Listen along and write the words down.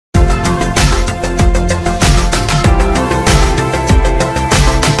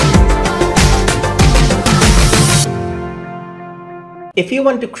If you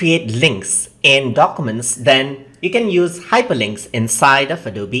want to create links in documents, then you can use hyperlinks inside of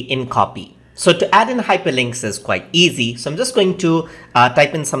Adobe InCopy. So to add in hyperlinks is quite easy. So I'm just going to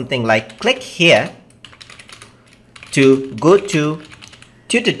type in something like click here to go to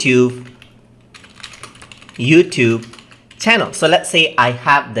TutorTube YouTube channel. So let's say I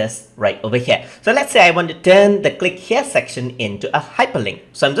have this right over here. So let's say I want to turn the click here section into a hyperlink.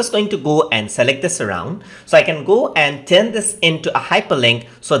 So I'm just going to go and select this around. So I can go and turn this into a hyperlink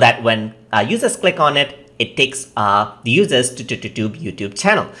so that when users click on it, it takes the users to TutorTube YouTube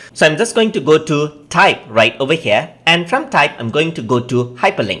channel. So I'm just going to go to type right over here. And from type, I'm going to go to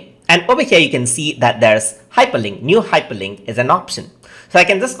hyperlink. And over here, you can see that there's hyperlink. New hyperlink is an option. So I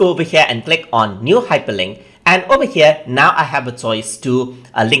can just go over here and click on new hyperlink. And over here, now I have a choice to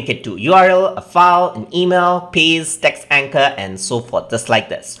link it to URL, a file, an email, page, text anchor, and so forth, just like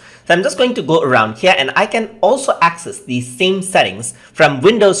this. So I'm just going to go around here and I can also access these same settings from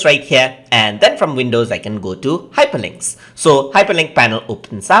Windows right here. And then from Windows, I can go to hyperlinks. So hyperlink panel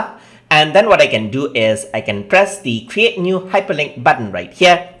opens up. And then what I can do is I can press the create new hyperlink button right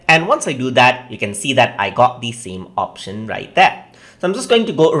here. And once I do that, you can see that I got the same option right there. So I'm just going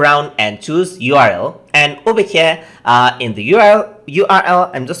to go around and choose URL, and over here in the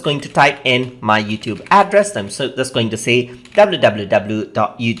URL, I'm just going to type in my YouTube address. I'm just going to say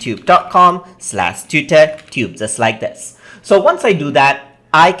www.youtube.com/tutortube, just like this. So once I do that,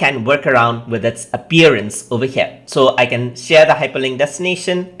 I can work around with its appearance over here. So I can share the hyperlink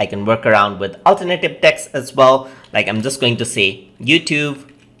destination. I can work around with alternative text as well. Like I'm just going to say YouTube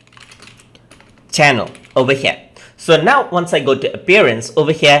channel over here. So now once I go to appearance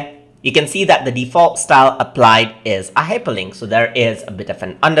over here, you can see that the default style applied is a hyperlink. So there is a bit of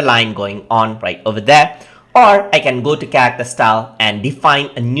an underline going on right over there. Or I can go to character style and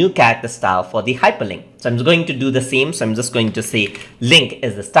define a new character style for the hyperlink. So I'm going to do the same. So I'm just going to say link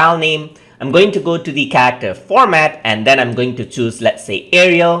is the style name. I'm going to go to the character format and then I'm going to choose, let's say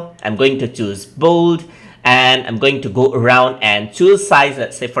Arial. I'm going to choose bold and I'm going to go around and choose size.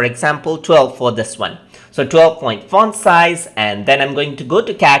 Let's say, for example, 12 for this one. So 12-point font size, and then I'm going to go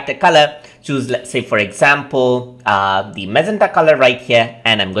to character color, choose, let's say, for example, the magenta color right here,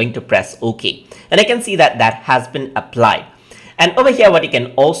 and I'm going to press OK. And I can see that that has been applied. And over here, what you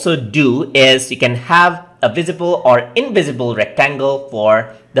can also do is you can have a visible or invisible rectangle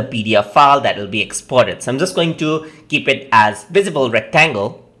for the PDF file that will be exported. So I'm just going to keep it as visible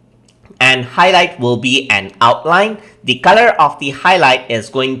rectangle. And highlight will be an outline. The color of the highlight is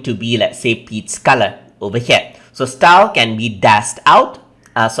going to be, let's say, peach color over here. So style can be dashed out.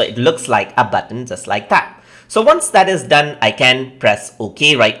 So it looks like a button just like that. So once that is done, I can press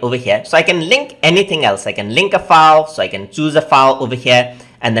OK right over here. So I can link anything else. I can link a file. So I can choose a file over here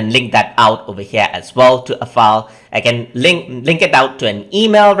and then link that out over here as well to a file. I can link it out to an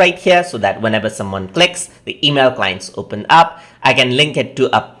email right here so that whenever someone clicks, the email clients open up. I can link it to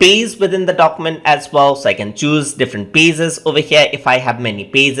a page within the document as well. So I can choose different pages over here. If I have many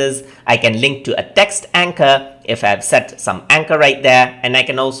pages, I can link to a text anchor if I've set some anchor right there. And I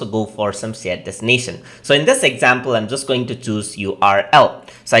can also go for some shared destination. So in this example, I'm just going to choose URL.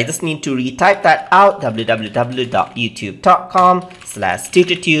 So I just need to retype that out,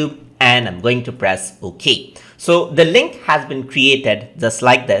 www.youtube.com/tutortube, and I'm going to press OK. So the link has been created just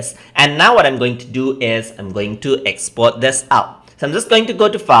like this. And now what I'm going to do is I'm going to export this out. So I'm just going to go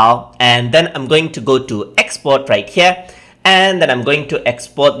to File and then I'm going to go to Export right here. And then I'm going to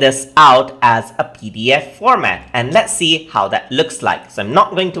export this out as a PDF format. And let's see how that looks like. So I'm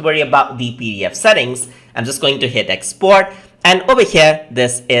not going to worry about the PDF settings. I'm just going to hit Export. And over here,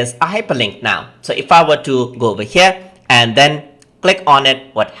 this is a hyperlink now. So if I were to go over here and then click on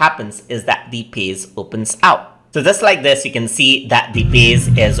it, what happens is that the page opens out. So just like this, you can see that the page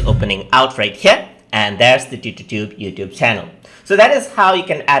is opening out right here. And there's the TutorTube YouTube channel. So that is how you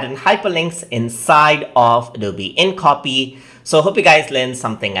can add in hyperlinks inside of Adobe InCopy. So hope you guys learned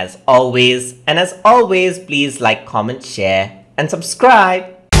something as always. And as always, please like, comment, share, and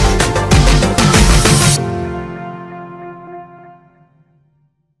subscribe.